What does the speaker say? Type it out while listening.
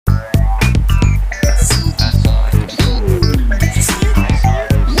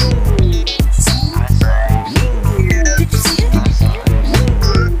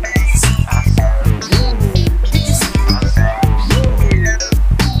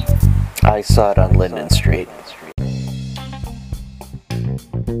I Saw It on Linden Street.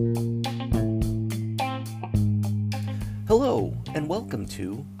 Hello, and welcome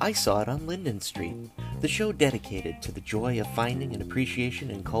to I Saw It on Linden Street, the show dedicated to the joy of finding and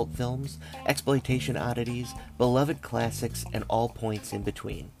appreciation in cult films, exploitation oddities, beloved classics, and all points in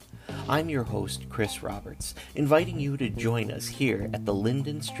between. I'm your host, Chris Roberts, inviting you to join us here at the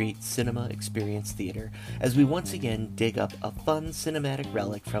Linden Street Cinema Experience Theater as we once again dig up a fun cinematic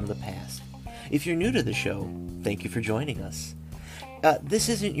relic from the past. If you're new to the show, thank you for joining us. This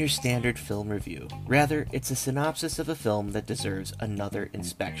isn't your standard film review. Rather, it's a synopsis of a film that deserves another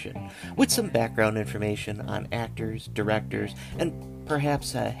inspection, with some background information on actors, directors, and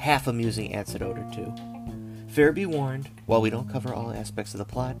perhaps a half-amusing anecdote or two. Fair be warned, while we don't cover all aspects of the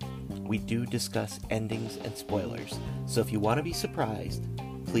plot, we do discuss endings and spoilers, so if you want to be surprised,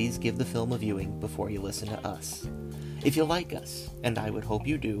 please give the film a viewing before you listen to us. If you like us, and I would hope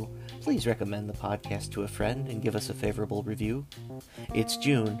you do, please recommend the podcast to a friend and give us a favorable review. It's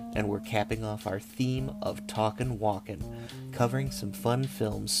June, and we're capping off our theme of Talkin' Walkin', covering some fun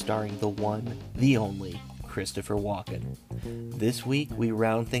films starring the one, the only, Christopher Walken. This week, we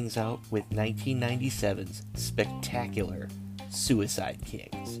round things out with 1997's spectacular Suicide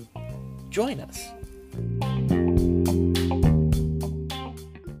Kings. Join us!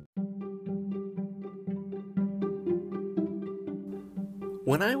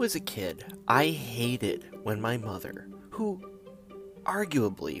 When I was a kid, I hated when my mother, who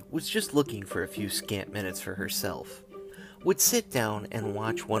arguably was just looking for a few scant minutes for herself, would sit down and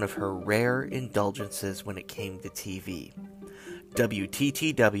watch one of her rare indulgences when it came to TV.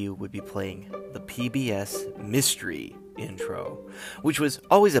 WTTW would be playing the PBS Mystery intro, which was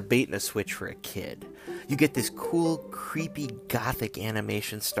always a bait and a switch for a kid. You get this cool, creepy, gothic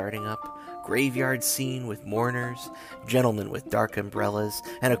animation starting up, graveyard scene with mourners, gentlemen with dark umbrellas,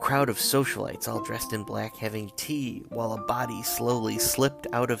 and a crowd of socialites all dressed in black having tea while a body slowly slipped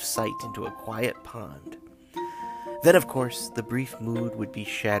out of sight into a quiet pond. Then, of course, the brief mood would be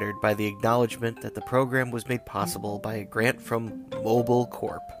shattered by the acknowledgement that the program was made possible by a grant from Mobile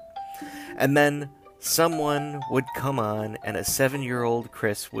Corp. And then someone would come on and a 7-year-old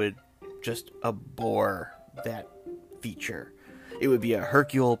Chris would just abhor that feature. It would be a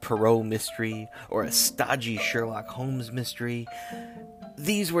Hercule Poirot mystery or a stodgy Sherlock Holmes mystery.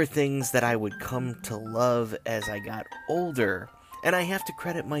 These were things that I would come to love as I got older, and I have to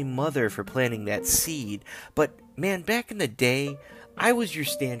credit my mother for planting that seed. But man, back in the day, I was your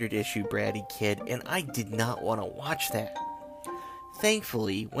standard issue bratty kid, and I did not want to watch that.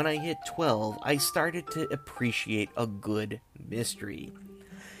 Thankfully, when I hit 12, I started to appreciate a good mystery.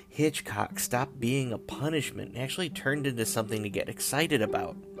 Hitchcock stopped being a punishment and actually turned into something to get excited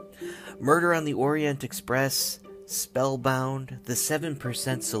about. Murder on the Orient Express, Spellbound, The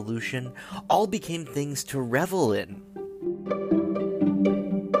 7% Solution, all became things to revel in.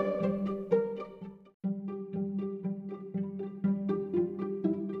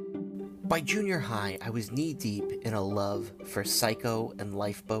 By junior high, I was knee-deep in a love for Psycho and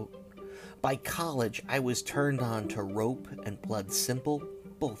Lifeboat. By college, I was turned on to Rope and Blood Simple,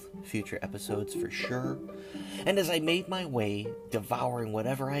 both future episodes for sure. And as I made my way, devouring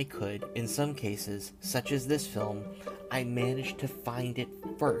whatever I could, in some cases, such as this film, I managed to find it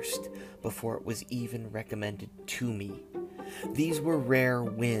first before it was even recommended to me. These were rare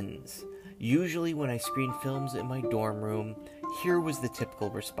wins. Usually when I screened films in my dorm room, here was the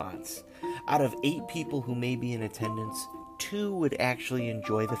typical response. Out of 8 people who may be in attendance, 2 would actually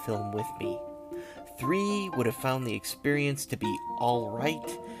enjoy the film with me. 3 would have found the experience to be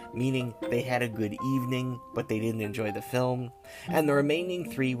alright, meaning they had a good evening, but they didn't enjoy the film. And the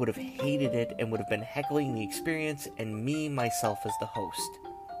remaining 3 would have hated it and would have been heckling the experience and me, myself, as the host.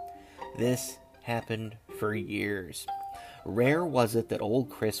 This happened for years. Rare was it that old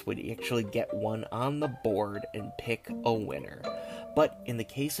Chris would actually get one on the board and pick a winner. But in the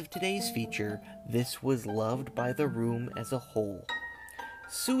case of today's feature, this was loved by the room as a whole.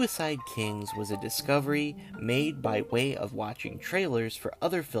 Suicide Kings was a discovery made by way of watching trailers for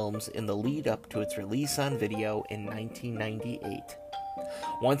other films in the lead up to its release on video in 1998.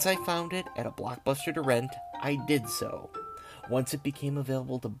 Once I found it at a Blockbuster to rent, I did so. Once it became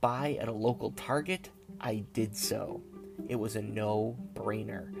available to buy at a local Target, I did so. It was a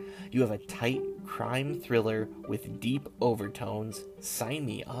no-brainer. You have a tight crime thriller with deep overtones. Sign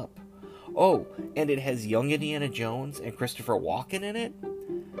me up. Oh, and it has young Indiana Jones and Christopher Walken in it?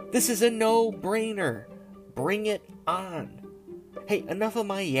 This is a no-brainer. Bring it on. Hey, enough of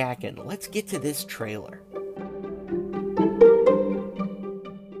my yakking. Let's get to this trailer.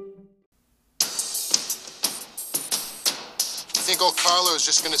 Think old Carlo is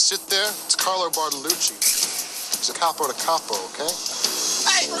just going to sit there? It's Carlo Bartolucci. He's a capo to capo, okay?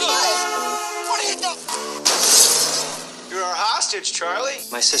 Hey! What are you doing? You're our hostage, Charlie.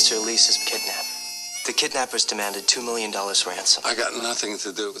 My sister Elise is kidnapped. The kidnappers demanded $2 million ransom. I got nothing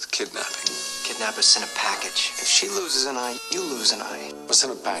to do with kidnapping. Kidnappers sent a package. If she loses an eye, you lose an eye. What's in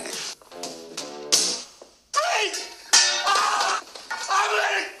a package? Freeze! Ah! I'm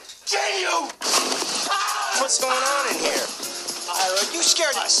gonna kill you! Ah! What's going on in here? Ira, you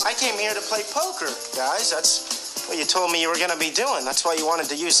scared us. I came here to play poker, guys. That's what you told me you were gonna be doing. That's why you wanted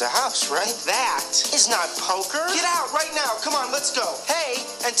to use the house, right? That is not poker. Get out right now. Come on, let's go. Hey,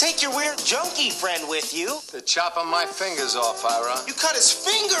 and take your weird junkie friend with you. They're chopping my fingers off, Ira. You cut his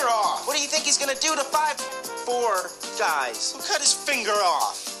finger off. What do you think he's gonna do to 4 guys who cut his finger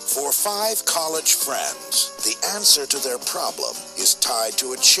off? For 5 college friends, the answer to their problem is tied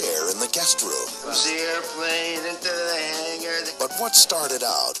to a chair in the guest room. Push the airplane into the hangar. But what started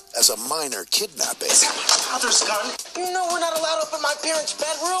out as a minor kidnapping Is that my father's gun? You know we're not allowed up in my parents'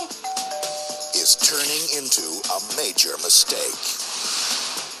 bedroom? is turning into a major mistake.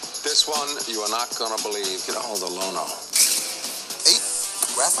 This one you are not gonna believe. Get a hold of Lono. Hey,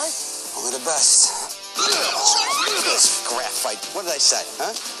 graphite? Only the best. Graphite. What did I say,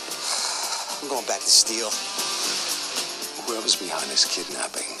 huh? I'm going back to steel. Whoever's behind this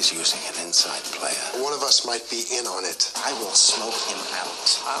kidnapping is using an inside player. One of us might be in on it. I will smoke him out.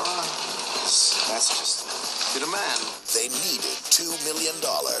 Ira, That's just... you're the man. They needed $2 million.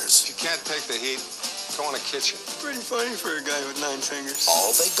 If you can't take the heat, go in the kitchen. Pretty funny for a guy with 9 fingers.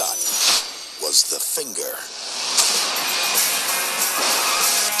 All they got was the finger.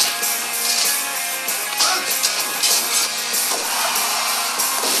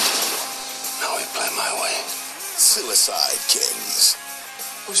 Now we play my way. Suicide Kings.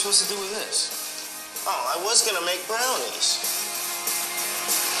 What are we supposed to do with this? Oh, I was gonna make brownies.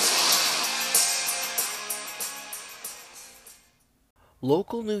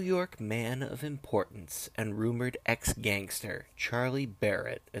 Local New York man of importance and rumored ex-gangster Charlie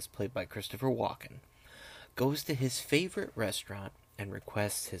Barrett, as played by Christopher Walken, goes to his favorite restaurant and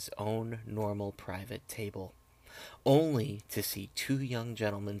requests his own normal private table, only to see 2 young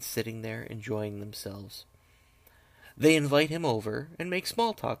gentlemen sitting there enjoying themselves. They invite him over and make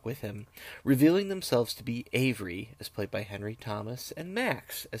small talk with him, revealing themselves to be Avery, as played by Henry Thomas, and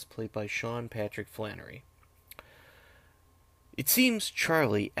Max, as played by Sean Patrick Flannery. It seems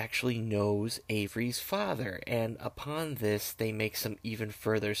Charlie actually knows Avery's father, and upon this they make some even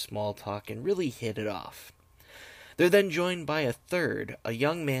further small talk and really hit it off. They're then joined by a third, a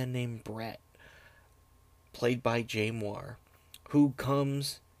young man named Brett, played by Jay Moore, who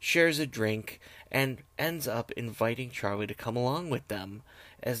comes, shares a drink, and ends up inviting Charlie to come along with them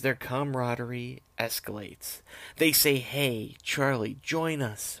as their camaraderie escalates. They say, "Hey, Charlie, join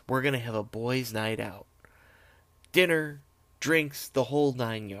us. We're going to have a boys' night out." Dinner, drinks, the whole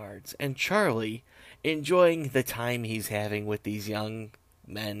 9 yards. And Charlie, enjoying the time he's having with these young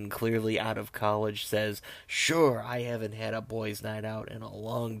men clearly out of college, says, "Sure, I haven't had a boys' night out in a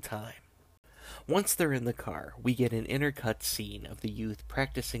long time." Once they're in the car, we get an intercut scene of the youth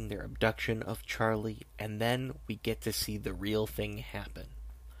practicing their abduction of Charlie, and then we get to see the real thing happen.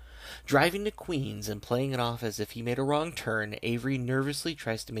 Driving to Queens and playing it off as if he made a wrong turn, Avery nervously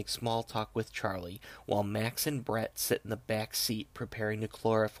tries to make small talk with Charlie, while Max and Brett sit in the back seat preparing to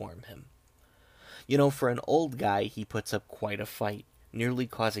chloroform him. You know, for an old guy, he puts up quite a fight, nearly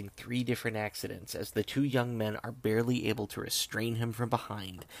causing 3 different accidents, as the 2 young men are barely able to restrain him from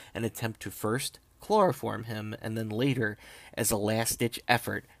behind and attempt to first chloroform him, and then later, as a last-ditch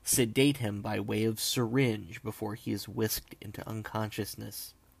effort, sedate him by way of syringe before he is whisked into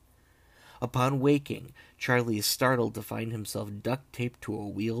unconsciousness. Upon waking, Charlie is startled to find himself duct-taped to a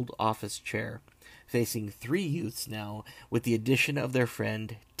wheeled office chair, facing 3 youths now, with the addition of their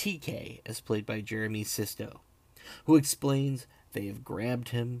friend TK, as played by Jeremy Sisto, who explains they have grabbed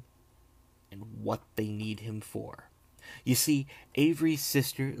him and what they need him for. You see, Avery's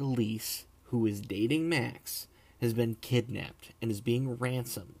sister Elise, who is dating Max, has been kidnapped and is being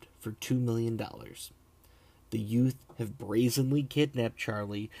ransomed for $2 million. The youth have brazenly kidnapped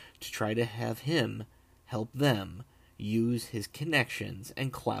Charlie to try to have him help them use his connections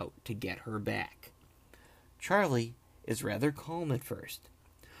and clout to get her back. Charlie is rather calm at first,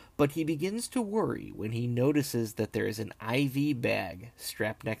 but he begins to worry when he notices that there is an IV bag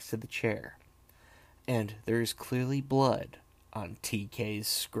strapped next to the chair, and there is clearly blood on TK's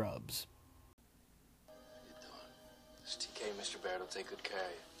scrubs. How you doing? This TK, Mr. Barrett will take good care of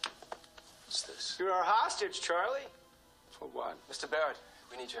you. What's this? You're our hostage, Charlie. For what? Mr. Barrett,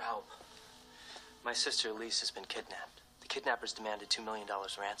 we need your help. My sister Elise has been kidnapped. The kidnappers demanded $2 million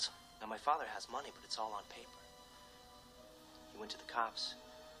ransom. Now, my father has money, but it's all on paper. He went to the cops.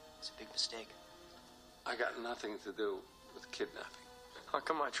 It's a big mistake. I got nothing to do with kidnapping. Oh,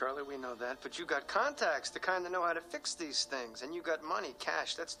 come on, Charlie, we know that. But you got contacts, the kind that know how to fix these things. And you got money,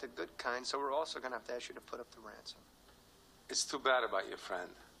 cash, that's the good kind, so we're also gonna have to ask you to put up the ransom. It's too bad about your friend.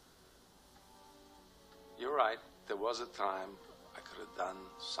 You're right. There was a time I could have done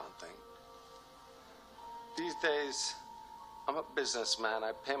something. These days, I'm a businessman.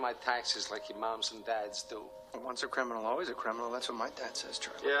 I pay my taxes like your moms and dads do. Well, once a criminal, always a criminal. That's what my dad says,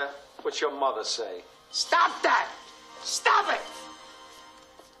 Charlie. Yeah? What's your mother say? Stop that! Stop it!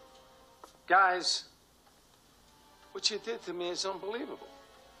 Guys, what you did to me is unbelievable.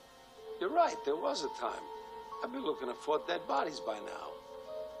 You're right, there was a time. I've been looking at 4 dead bodies by now.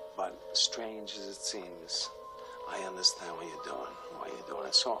 But strange as it seems, I understand what you're doing, why you're doing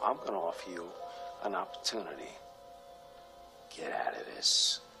it. So I'm going to offer you an opportunity. Get out of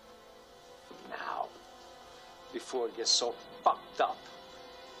this. Now. Before it gets so fucked up,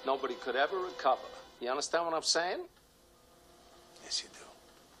 nobody could ever recover. You understand what I'm saying? Yes, you do.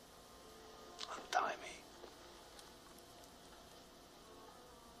 Untie me.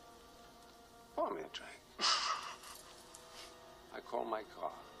 Pour me a drink. I call my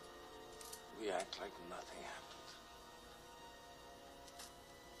car. We act like nothing happened.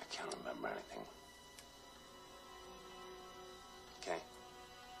 I can't remember anything. Okay?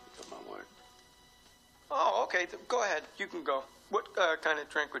 You got my word. Oh, okay, go ahead. You can go. What kind of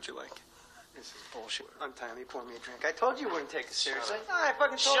drink would you like? This is bullshit. Untie me, pour me a drink. I told you you wouldn't take it seriously. I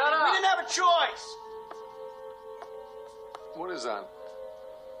fucking told you. We didn't have a choice. What is that?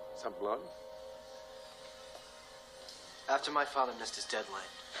 Is that blood? After my father missed his deadline,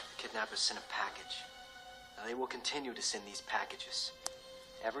 the kidnappers sent a package. Now, they will continue to send these packages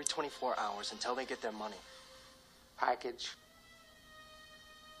every 24 hours until they get their money. Package?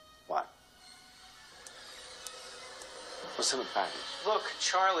 What? What's in the package? Look,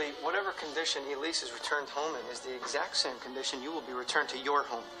 Charlie, whatever condition Elise is returned home in is the exact same condition you will be returned to your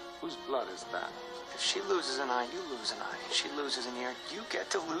home. Whose blood is that? If she loses an eye, you lose an eye. If she loses an ear, you get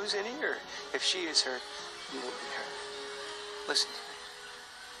to lose an ear. If she is hurt, you will be hurt. Listen to me.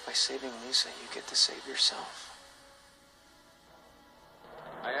 By saving Lisa, you get to save yourself.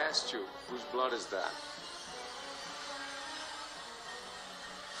 I asked you, whose blood is that?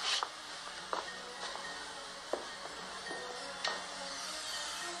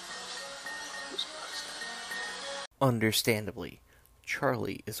 Whose blood is that? Understandably,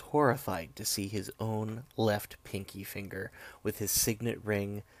 Charlie is horrified to see his own left pinky finger with his signet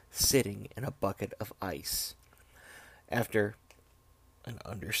ring sitting in a bucket of ice. After an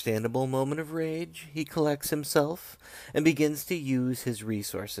understandable moment of rage, he collects himself and begins to use his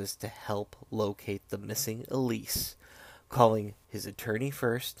resources to help locate the missing Elise, calling his attorney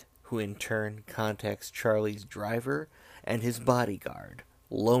first, who in turn contacts Charlie's driver and his bodyguard,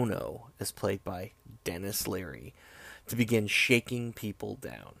 Lono, as played by Dennis Leary, to begin shaking people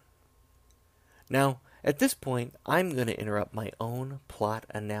down. Now, at this point, I'm going to interrupt my own plot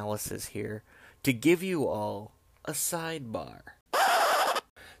analysis here to give you all a sidebar.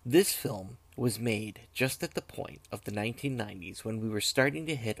 This film was made just at the point of the 1990s when we were starting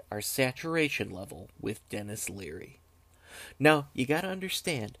to hit our saturation level with Dennis Leary. Now, you gotta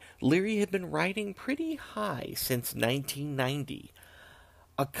understand, Leary had been riding pretty high since 1990,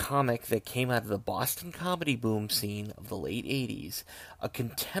 a comic that came out of the Boston comedy boom scene of the late 80s, a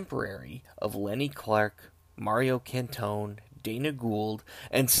contemporary of Lenny Clark, Mario Cantone, Dana Gould,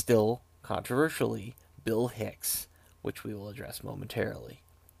 and still, controversially, Bill Hicks, which we will address momentarily.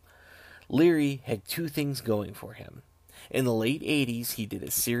 Leary had 2 things going for him. In the late 80s, he did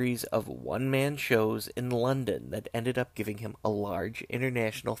a series of one-man shows in London that ended up giving him a large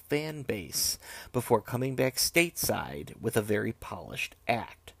international fan base before coming back stateside with a very polished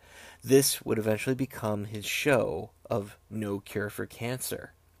act. This would eventually become his show of No Cure for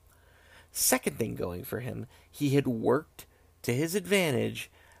Cancer. Second thing going for him, he had worked to his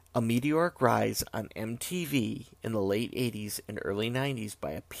advantage a meteoric rise on MTV in the late 80s and early 90s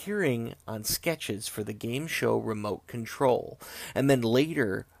by appearing on sketches for the game show Remote Control, and then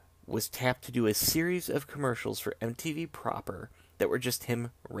later was tapped to do a series of commercials for MTV proper that were just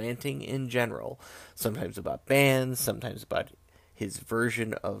him ranting in general, sometimes about bands, sometimes about his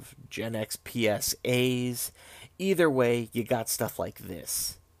version of Gen X PSAs. Either way, you got stuff like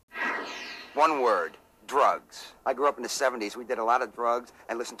this. One word. Drugs. I grew up in the 70s. We did a lot of drugs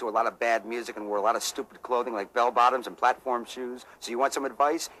and listened to a lot of bad music and wore a lot of stupid clothing like bell-bottoms and platform shoes. So you want some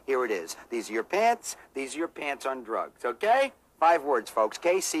advice? Here it is. These are your pants on drugs, okay? 5 words, folks.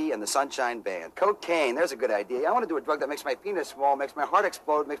 KC and the Sunshine Band. Cocaine, there's a good idea. I want to do a drug that makes my penis small, makes my heart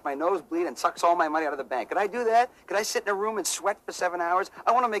explode, makes my nose bleed, and sucks all my money out of the bank. Could I do that? Could I sit in a room and sweat for 7 hours?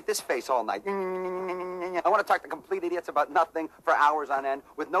 I want to make this face all night. I want to talk to complete idiots about nothing for hours on end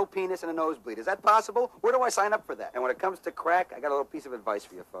with no penis and a nosebleed. Is that possible? Where do I sign up for that? And when it comes to crack, I got a little piece of advice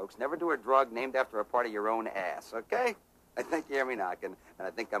for you folks. Never do a drug named after a part of your own ass, okay? I think you hear me knocking, and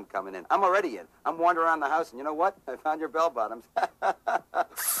I think I'm coming in. I'm already in. I'm wandering around the house, and you know what? I found your bell-bottoms.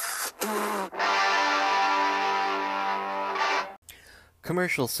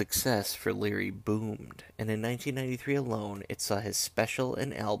 Commercial success for Leary boomed, and in 1993 alone, it saw his special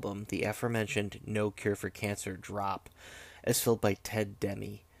and album, the aforementioned No Cure for Cancer, drop, as filled by Ted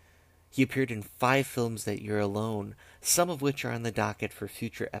Demme. He appeared in 5 films that year alone, some of which are on the docket for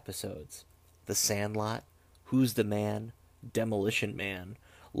future episodes. The Sandlot, Who's the Man?, Demolition Man,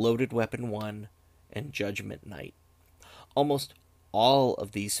 Loaded Weapon 1, and Judgment Night. Almost all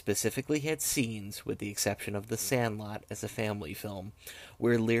of these specifically had scenes, with the exception of The Sandlot as a family film,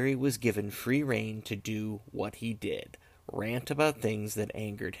 where Leary was given free rein to do what he did, rant about things that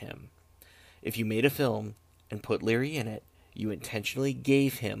angered him. If you made a film and put Leary in it, you intentionally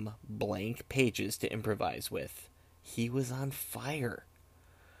gave him blank pages to improvise with. He was on fire.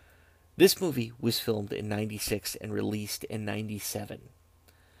 This movie was filmed in 96 and released in 97.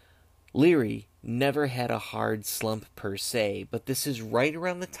 Leary never had a hard slump per se, but this is right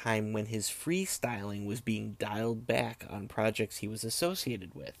around the time when his freestyling was being dialed back on projects he was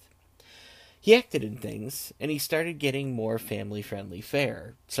associated with. He acted in things, and he started getting more family-friendly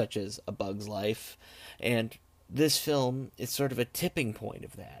fare, such as A Bug's Life, and this film is sort of a tipping point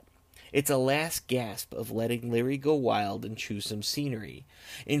of that. It's a last gasp of letting Leary go wild and chew some scenery.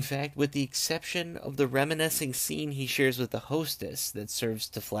 In fact, with the exception of the reminiscing scene he shares with the hostess that serves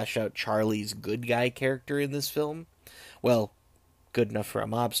to flesh out Charlie's good guy character in this film, well, good enough for a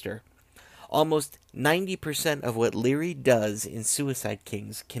mobster, almost 90% of what Leary does in Suicide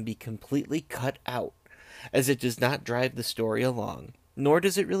Kings can be completely cut out, as it does not drive the story along. Nor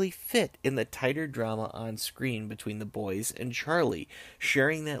does it really fit in the tighter drama on screen between the boys and Charlie,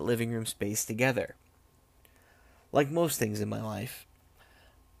 sharing that living room space together. Like most things in my life,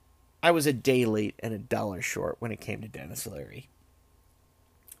 I was a day late and $1 short when it came to Denis Leary.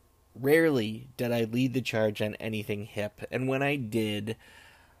 Rarely did I lead the charge on anything hip, and when I did,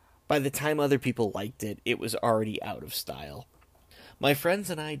 by the time other people liked it, it was already out of style. My friends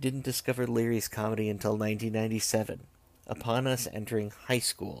and I didn't discover Leary's comedy until 1997. Upon us entering high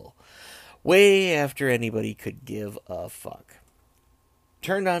school, way after anybody could give a fuck.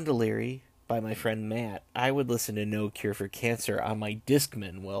 Turned on to Leary by my friend Matt, I would listen to No Cure for Cancer on my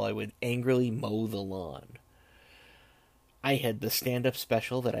Discman while I would angrily mow the lawn. I had the stand-up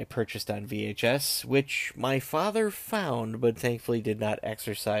special that I purchased on VHS, which my father found but thankfully did not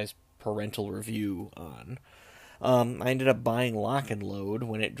exercise parental review on. I ended up buying Lock and Load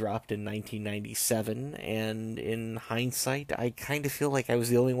when it dropped in 1997, and in hindsight, I kind of feel like I was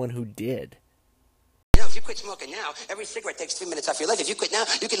the only one who did. You know, if you quit smoking now, every cigarette takes 3 minutes off your life. If you quit now,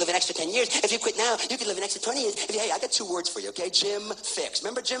 you can live an extra 10 years. If you quit now, you can live an extra 20 years. Hey, I got 2 words for you, okay? Jim Fixx.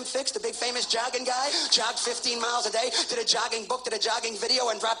 Remember Jim Fixx, the big famous jogging guy? Jogged 15 miles a day, did a jogging book, did a jogging video,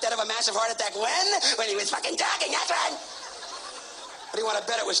 and dropped out of a massive heart attack when? When he was fucking jogging, that's when! What do you want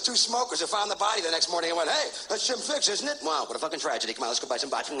to bet it was 2 smokers who found the body the next morning and went, hey, that's Jim Fixx, isn't it? Wow, what a fucking tragedy. Come on, let's go buy some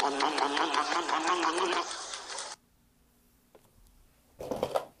bots.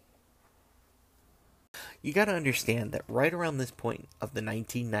 You gotta understand that right around this point of the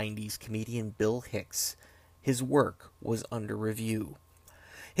 1990s, comedian Bill Hicks, his work was under review.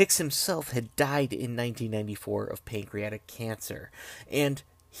 Hicks himself had died in 1994 of pancreatic cancer, and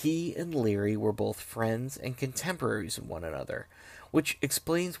he and Leary were both friends and contemporaries of one another, which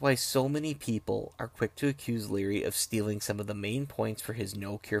explains why so many people are quick to accuse Leary of stealing some of the main points for his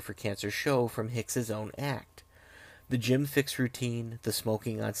No Cure for Cancer show from Hicks's own act. The Jim Fixx routine, the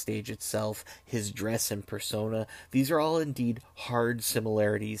smoking on stage itself, his dress and persona, these are all indeed hard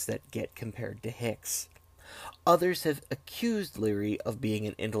similarities that get compared to Hicks. Others have accused Leary of being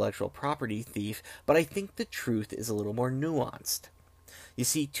an intellectual property thief, but I think the truth is a little more nuanced. You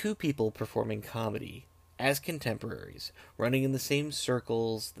see 2 people performing comedy, as contemporaries, running in the same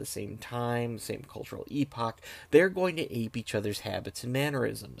circles, the same time, same cultural epoch, they're going to ape each other's habits and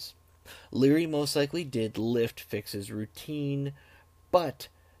mannerisms. Leary most likely did lift Fixx's routine, but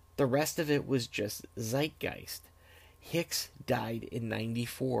the rest of it was just zeitgeist. Hicks died in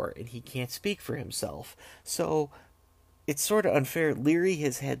 94, and he can't speak for himself, so it's sort of unfair. Leary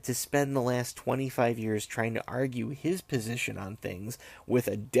has had to spend the last 25 years trying to argue his position on things with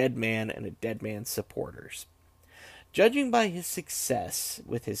a dead man and a dead man's supporters. Judging by his success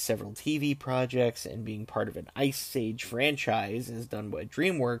with his several TV projects and being part of an Ice Age franchise as done by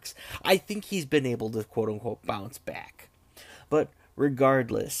DreamWorks, I think he's been able to quote-unquote bounce back. But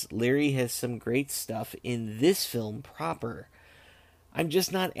regardless, Leary has some great stuff in this film proper. I'm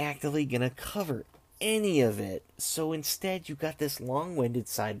just not actively going to cover any of it, so instead you got this long-winded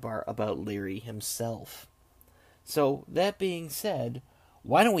sidebar about Leary himself. So, that being said,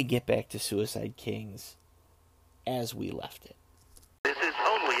 why don't we get back to Suicide Kings as we left it. This is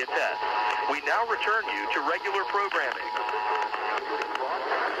only a test. We now return you to regular programming.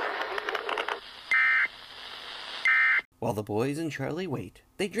 While the boys and Charlie wait,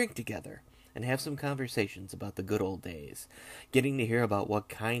 they drink together and have some conversations about the good old days, getting to hear about what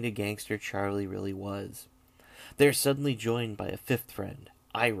kind of gangster Charlie really was. They're suddenly joined by a fifth friend,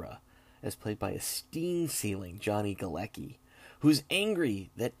 Ira, as played by a steam-sealing Johnny Galecki, who's angry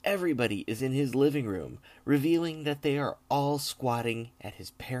that everybody is in his living room, revealing that they are all squatting at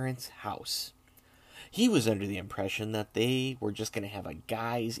his parents' house. He was under the impression that they were just going to have a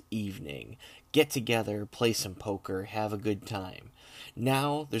guy's evening, get together, play some poker, have a good time.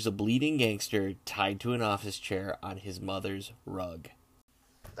 Now there's a bleeding gangster tied to an office chair on his mother's rug.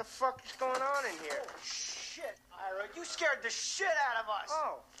 What the fuck is going on in here? Oh, shit, Ira, you scared the shit out of us.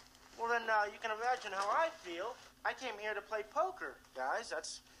 Oh, well then you can imagine how I feel. I came here to play poker, guys.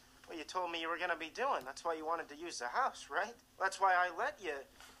 That's what you told me you were going to be doing. That's why you wanted to use the house, right? That's why I let you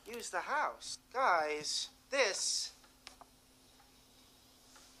use the house. Guys,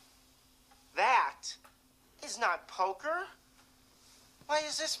 that is not poker. Why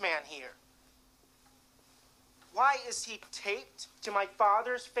is this man here? Why is he taped to my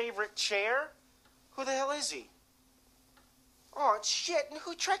father's favorite chair? Who the hell is he? Oh, shit, and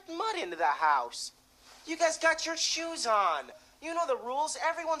who trekked mud into the house? You guys got your shoes on. You know the rules.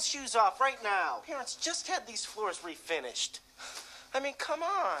 Everyone's shoes off right now. Parents just had these floors refinished. I mean, come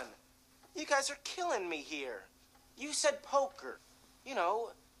on. You guys are killing me here. You said poker. You know,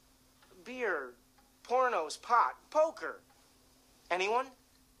 beer, pornos, pot, poker. Anyone?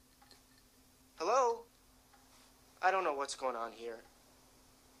 Hello? I don't know what's going on here.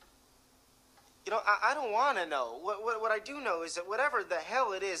 You know, I don't want to know. What I do know is that whatever the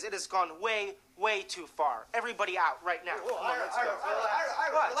hell it is, it has gone way, way too far. Everybody out right now. Come on, let's go.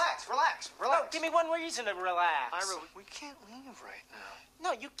 Relax. No, give me one reason to relax. Ira, we can't leave right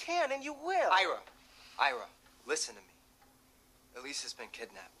now. No, you can and you will. Ira, listen to me. Elise has been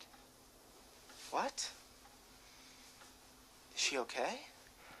kidnapped. What? Is she okay?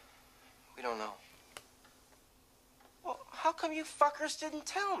 We don't know. Well, how come you fuckers didn't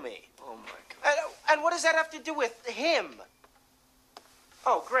tell me? Oh, my God. And what does that have to do with him?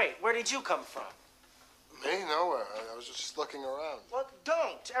 Oh, great. Where did you come from? Me? Nowhere. I was just looking around. Well,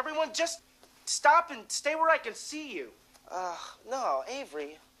 don't. Everyone just stop and stay where I can see you. No,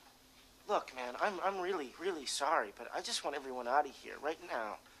 Avery. Look, man, I'm really, really sorry, but I just want everyone out of here right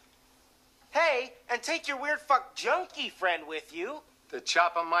now. Hey, and take your weird fuck junkie friend with you. They're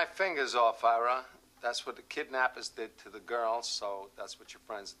chopping my fingers off, Ira. That's what the kidnappers did to the girls, so that's what your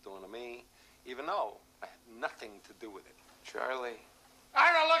friends are doing to me, even though I had nothing to do with it. Charlie.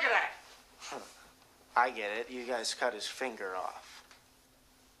 Ira, look at that! I get it. You guys cut his finger off.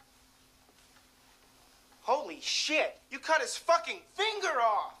 Holy shit! You cut his fucking finger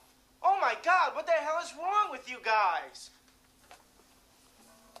off! Oh my God, what the hell is wrong with you guys?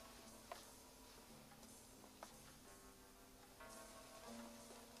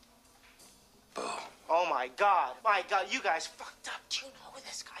 Oh my God, you guys fucked up. Do you know who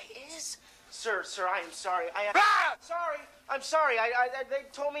this guy is? Sir, I am sorry. I'm sorry. They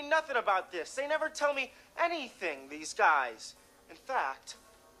told me nothing about this. They never tell me anything, these guys. In fact,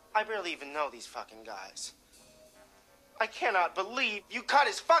 I barely even know these fucking guys. I cannot believe you cut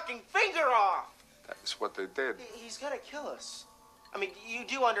his fucking finger off. That's what they did. He's gonna kill us. I mean, you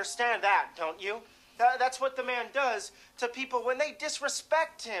do understand that, don't you? That's what the man does to people when they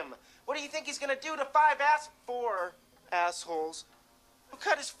disrespect him. What do you think he's gonna do to four assholes who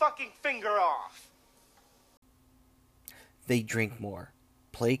cut his fucking finger off? They drink more,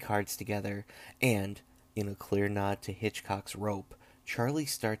 play cards together, and, in a clear nod to Hitchcock's Rope, Charlie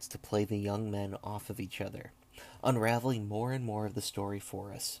starts to play the young men off of each other, unraveling more and more of the story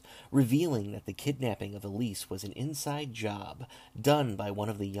for us, revealing that the kidnapping of Elise was an inside job done by one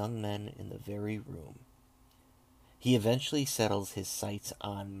of the young men in the very room. He eventually settles his sights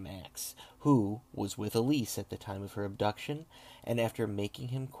on Max, who was with Elise at the time of her abduction, and after making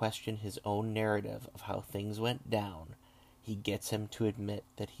him question his own narrative of how things went down, he gets him to admit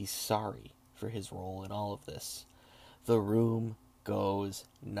that he's sorry for his role in all of this. The room goes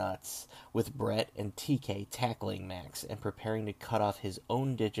nuts, with Brett and TK tackling Max and preparing to cut off his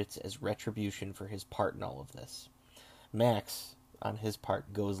own digits as retribution for his part in all of this. Max, on his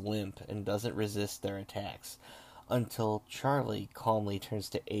part, goes limp and doesn't resist their attacks, until Charlie calmly turns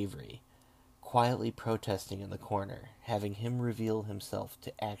to Avery, quietly protesting in the corner, having him reveal himself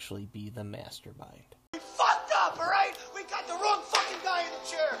to actually be the mastermind. We fucked up, alright? We got the wrong fucking guy in the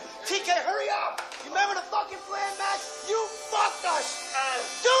chair. TK, hurry up! You remember the fucking plan, Max? You fucked us!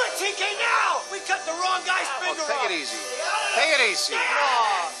 Do it, TK, now! We cut the wrong guy's finger off. Take it easy. Take it easy.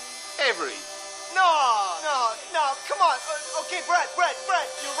 No. Avery. No, come on. Okay, Brett,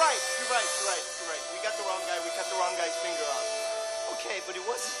 you're right. We got the wrong guy. We cut the wrong guy's finger off. Okay, but it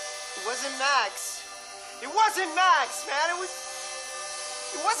wasn't Max. It wasn't Max, man. It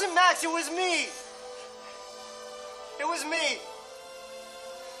wasn't Max. It was me. It was me.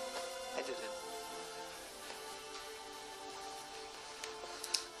 I did it.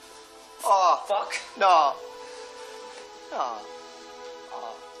 Oh, fuck. No.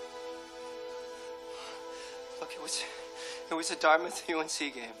 Look, it was a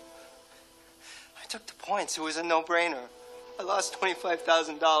Dartmouth-UNC game. I took the points. It was a no-brainer. I lost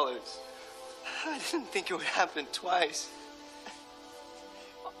 $25,000. I didn't think it would happen twice.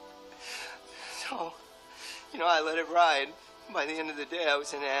 So, I let it ride. By the end of the day, I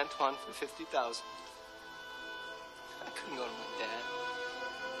was in Antoine for $50,000. I couldn't go to my dad.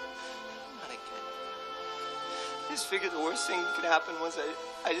 Not again. I just figured the worst thing that could happen was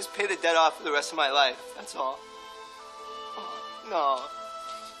I just pay the debt off for the rest of my life. That's all. No.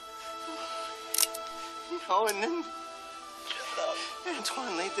 And then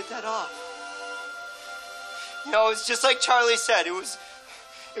Antoine laid the debt off. It's just like Charlie said. It was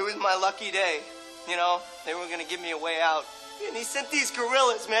my lucky day. They were gonna give me a way out. And he sent these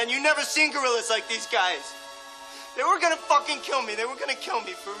gorillas, man. You never seen gorillas like these guys. They were gonna fucking kill me. They were gonna kill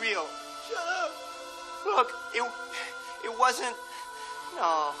me for real. Shut up. Look, it wasn't.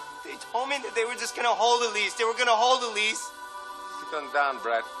 No, they told me that they were just gonna hold the lease. They were gonna hold the lease. Put it down,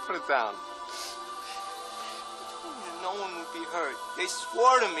 Brett. Put it down. They told me that no one would be hurt. They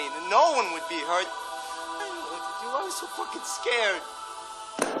swore to me that no one would be hurt. I didn't know what to do. I was so fucking scared.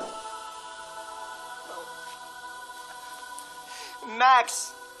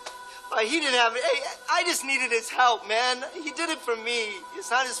 Max, he didn't have it. Hey, I just needed his help, man. He did it for me.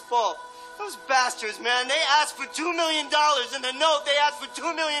 It's not his fault. Those bastards, man, they asked for $2 million. In the note, they asked for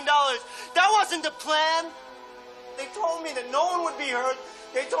 $2 million. That wasn't the plan. They told me that no one would be hurt.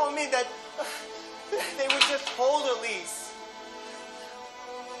 They told me that they would just hold a lease.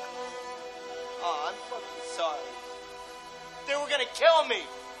 Oh, I'm fucking sorry. They were gonna kill me.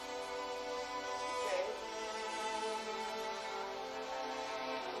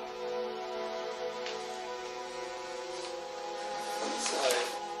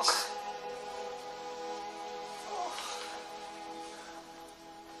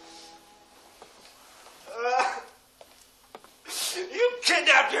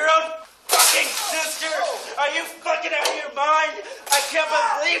 Kidnapped your own fucking sister? Are you fucking out of your mind? I can't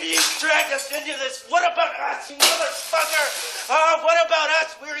believe you dragged us into this. What about us, you motherfucker? What about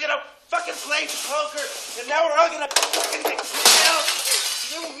us? We were gonna fucking play poker, and now we're all gonna fucking get killed.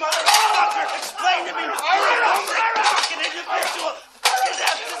 You motherfucker! Explain to me. You're a fucking individual.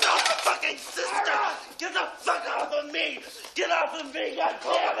 Kidnapped his own fucking sister. Get the fuck off of me. Get off of me,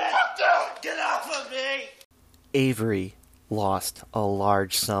 goddammit. Get off of me. Avery lost a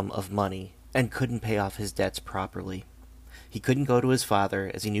large sum of money and couldn't pay off his debts properly. He couldn't go to his father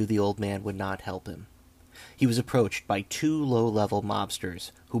as he knew the old man would not help him. He was approached by 2 low-level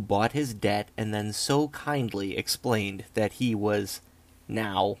mobsters who bought his debt and then so kindly explained that he was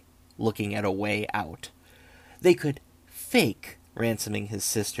now looking at a way out. They could fake ransoming his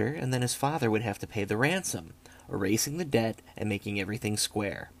sister, and then his father would have to pay the ransom, erasing the debt and making everything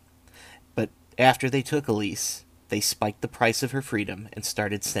square. But after they took Elise, they spiked the price of her freedom and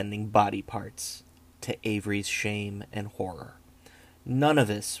started sending body parts, to Avery's shame and horror. None of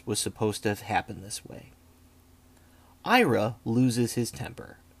this was supposed to have happened this way. Ira loses his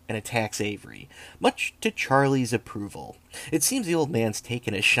temper and attacks Avery, much to Charlie's approval. It seems the old man's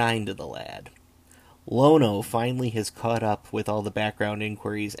taken a shine to the lad. Lono finally has caught up with all the background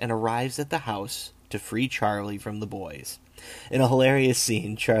inquiries and arrives at the house to free Charlie from the boys. In a hilarious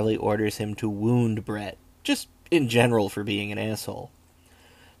scene, Charlie orders him to wound Brett, just in general for being an asshole.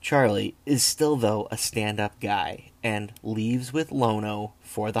 Charlie is still, though, a stand-up guy, and leaves with Lono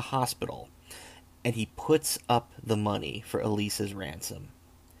for the hospital, and he puts up the money for Elise's ransom.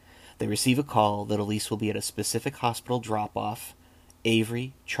 They receive a call that Elise will be at a specific hospital drop-off.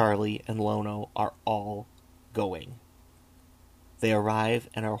 Avery, Charlie, and Lono are all going. They arrive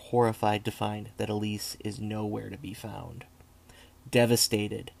and are horrified to find that Elise is nowhere to be found.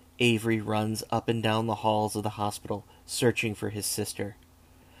 Devastated, Avery runs up and down the halls of the hospital, searching for his sister.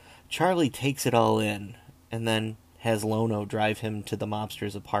 Charlie takes it all in, and then has Lono drive him to the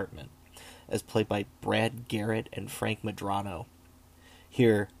mobster's apartment, as played by Brad Garrett and Frank Madrano.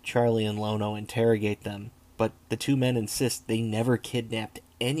 Here, Charlie and Lono interrogate them, but the two men insist they never kidnapped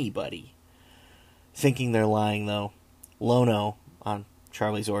anybody. Thinking they're lying, though, Lono, on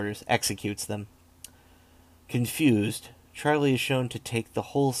Charlie's orders, executes them. Confused, Charlie is shown to take the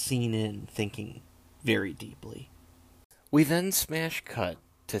whole scene in, thinking very deeply. We then smash cut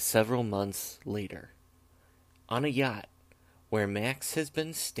to several months later. On a yacht, where Max has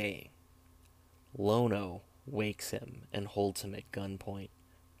been staying, Lono wakes him and holds him at gunpoint,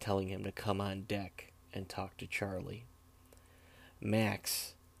 telling him to come on deck and talk to Charlie.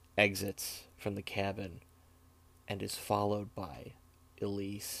 Max exits from the cabin and is followed by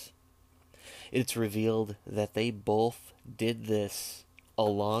Elise. It's revealed that they both did this a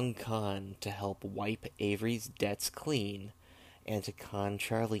long con to help wipe Avery's debts clean and to con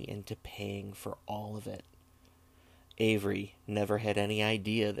Charlie into paying for all of it. Avery never had any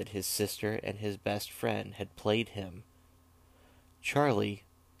idea that his sister and his best friend had played him. Charlie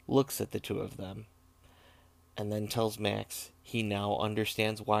looks at the two of them and then tells Max he now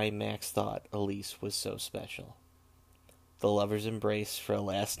understands why Max thought Elise was so special. The lovers embrace for a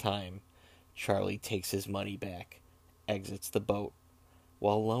last time. Charlie takes his money back, exits the boat,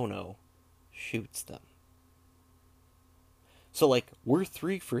 while Lono shoots them. So, we're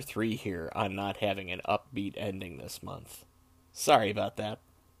 3 for 3 here on not having an upbeat ending this month. Sorry about that.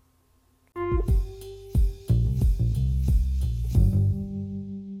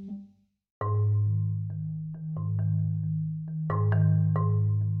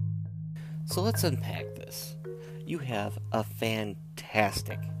 So let's unpack this. You have a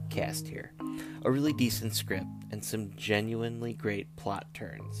fantastic cast here, a really decent script, and some genuinely great plot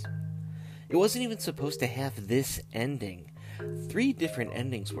turns. It wasn't even supposed to have this ending. 3 different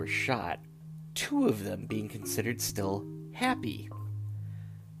endings were shot, 2 of them being considered still happy.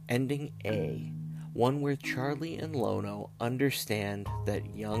 Ending A, one where Charlie and Lono understand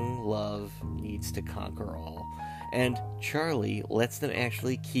that young love needs to conquer all, and Charlie lets them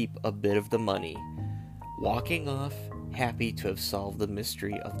actually keep a bit of the money, walking off happy to have solved the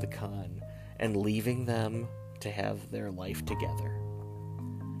mystery of the con, and leaving them to have their life together.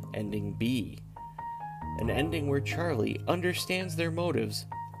 Ending B, an ending where Charlie understands their motives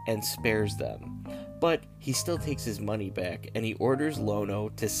and spares them, but he still takes his money back and he orders Lono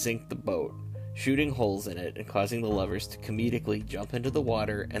to sink the boat, shooting holes in it and causing the lovers to comedically jump into the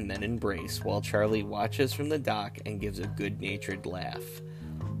water and then embrace while Charlie watches from the dock and gives a good-natured laugh.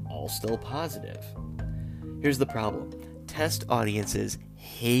 All still positive. Here's the problem. Test audiences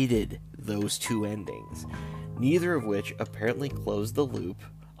hated those 2 endings, neither of which apparently closed the loop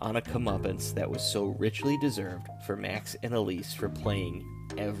on a comeuppance that was so richly deserved for Max and Elise for playing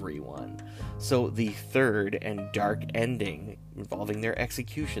everyone. So the 3rd and dark ending involving their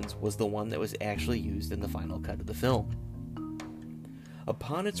executions was the one that was actually used in the final cut of the film.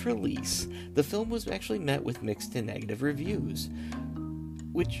 Upon its release, the film was actually met with mixed to negative reviews,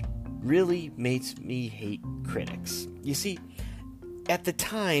 which really makes me hate critics. You see, at the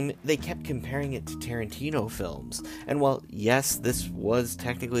time, they kept comparing it to Tarantino films, and while, yes, this was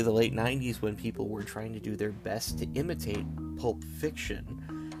technically the late 90s when people were trying to do their best to imitate Pulp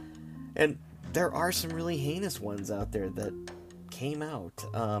Fiction, and there are some really heinous ones out there that came out.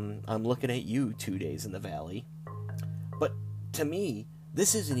 I'm looking at you, 2 Days in the Valley. But to me,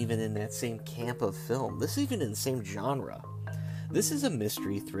 this isn't even in that same camp of film. This is even in the same genre. This is a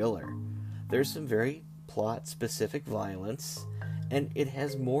mystery thriller. There's some very plot-specific violence, and it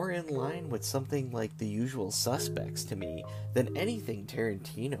has more in line with something like The Usual Suspects to me than anything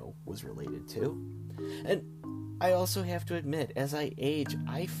Tarantino was related to. And I also have to admit, as I age,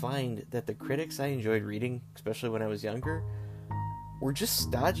 I find that the critics I enjoyed reading, especially when I was younger, were just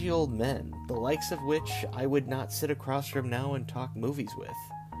stodgy old men, the likes of which I would not sit across from now and talk movies with.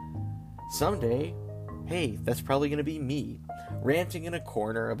 Someday, hey, that's probably going to be me, ranting in a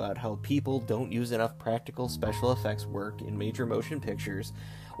corner about how people don't use enough practical special effects work in major motion pictures,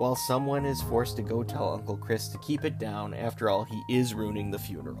 while someone is forced to go tell Uncle Chris to keep it down. After all, he is ruining the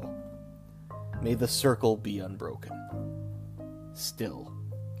funeral. May the circle be unbroken. Still,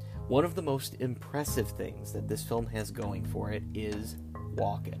 one of the most impressive things that this film has going for it is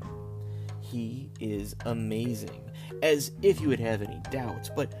Walken. He is amazing, as if you would have any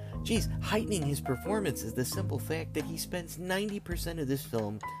doubts, but geez, heightening his performance is the simple fact that he spends 90% of this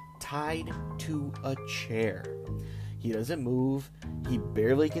film tied to a chair. He doesn't move. He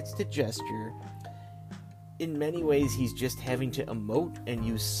barely gets to gesture. In many ways, he's just having to emote and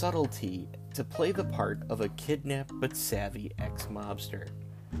use subtlety to play the part of a kidnapped but savvy ex-mobster.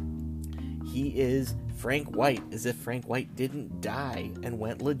 He is Frank White, as if Frank White didn't die and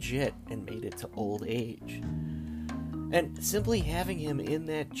went legit and made it to old age. And simply having him in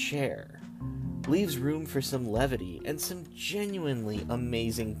that chair leaves room for some levity and some genuinely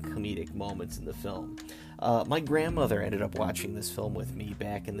amazing comedic moments in the film. My grandmother ended up watching this film with me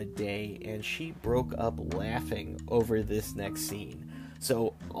back in the day, and she broke up laughing over this next scene.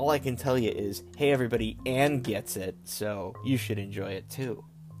 So all I can tell you is, hey everybody, Anne gets it, so you should enjoy it too.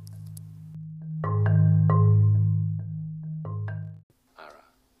 Ira,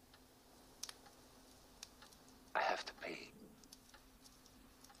 I have to pee.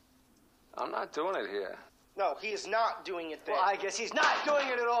 I'm not doing it here. No, he is not doing it there. Well, I guess he's not doing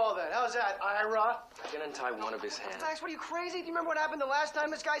it at all then. How's that, Ira? I can untie one of his hands. Max, what are you, crazy? Do you remember what happened the last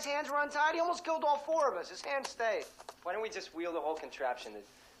time this guy's hands were untied? He almost killed all four of us. His hands stayed. Why don't we just wheel the whole contraption,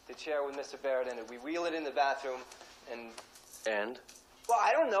 the chair with Mr. Barrett in it? We wheel it in the bathroom and? Well,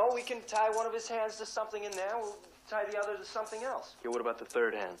 I don't know. We can tie one of his hands to something in there. We'll tie the other to something else. Yeah, what about the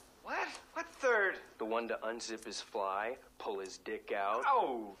third hand? What? What third? The one to unzip his fly, pull his dick out.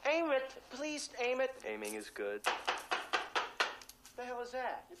 Oh! Aim it. Please aim it. Aiming is good. What the hell is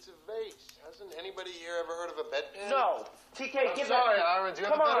that? It's a vase. Hasn't anybody here ever heard of a bedpan? No. TK, give sorry, that. Ira. Do you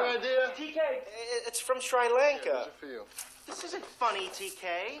have a better idea? TK. It's from Sri Lanka. Here's it for you. This isn't funny,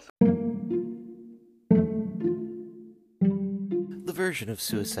 TK. The version of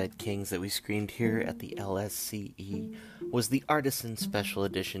Suicide Kings that we screened here at the LSCE was the Artisan Special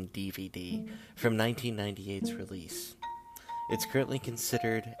Edition DVD from 1998's release. It's currently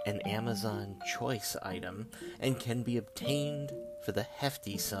considered an Amazon choice item and can be obtained for the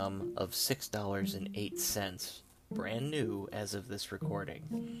hefty sum of $6.08, brand new as of this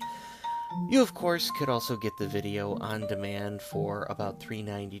recording. You, of course, could also get the video on demand for about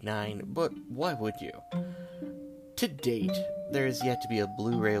 $3.99, but why would you? To date, there is yet to be a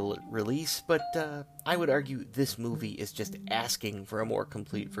Blu-ray release, but I would argue this movie is just asking for a more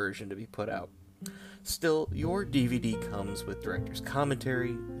complete version to be put out. Still, your DVD comes with director's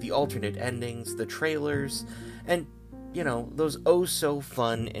commentary, the alternate endings, the trailers, and, you know, those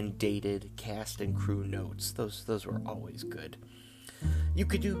oh-so-fun and dated cast and crew notes. Those were always good. You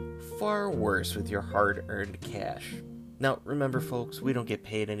could do far worse with your hard-earned cash. Now, remember, folks, we don't get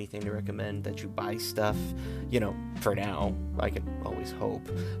paid anything to recommend that you buy stuff, you know, for now. I can always hope.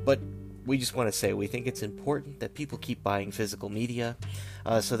 But we just want to say we think it's important that people keep buying physical media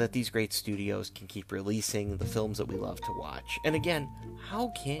so that these great studios can keep releasing the films that we love to watch. And again,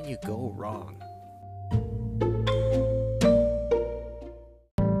 how can you go wrong?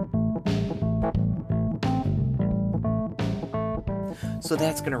 So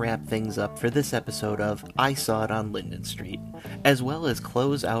that's going to wrap things up for this episode of I Saw It on Linden Street, as well as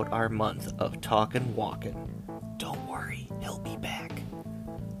close out our month of Talkin' Walkin'. Don't worry, he'll be back.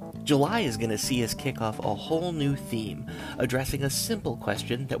 July is going to see us kick off a whole new theme, addressing a simple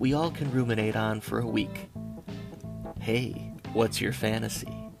question that we all can ruminate on for a week. Hey, what's your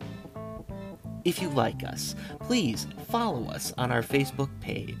fantasy? If you like us, please follow us on our Facebook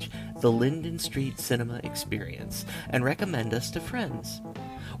page, The Linden Street Cinema Experience, and recommend us to friends.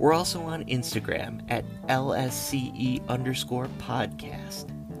 We're also on Instagram at LSCE_podcast.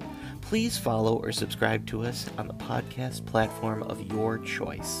 Please follow or subscribe to us on the podcast platform of your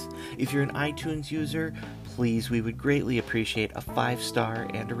choice. If you're an iTunes user, please, we would greatly appreciate a 5-star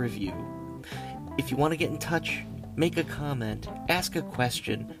and a review. If you want to get in touch, make a comment, ask a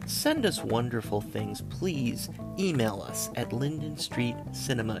question, send us wonderful things, please email us at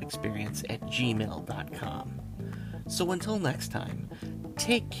lindenstreetcinemaexperience@gmail.com. So until next time,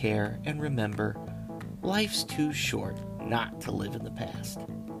 take care and remember, life's too short not to live in the past.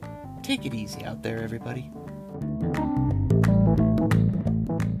 Take it easy out there, everybody.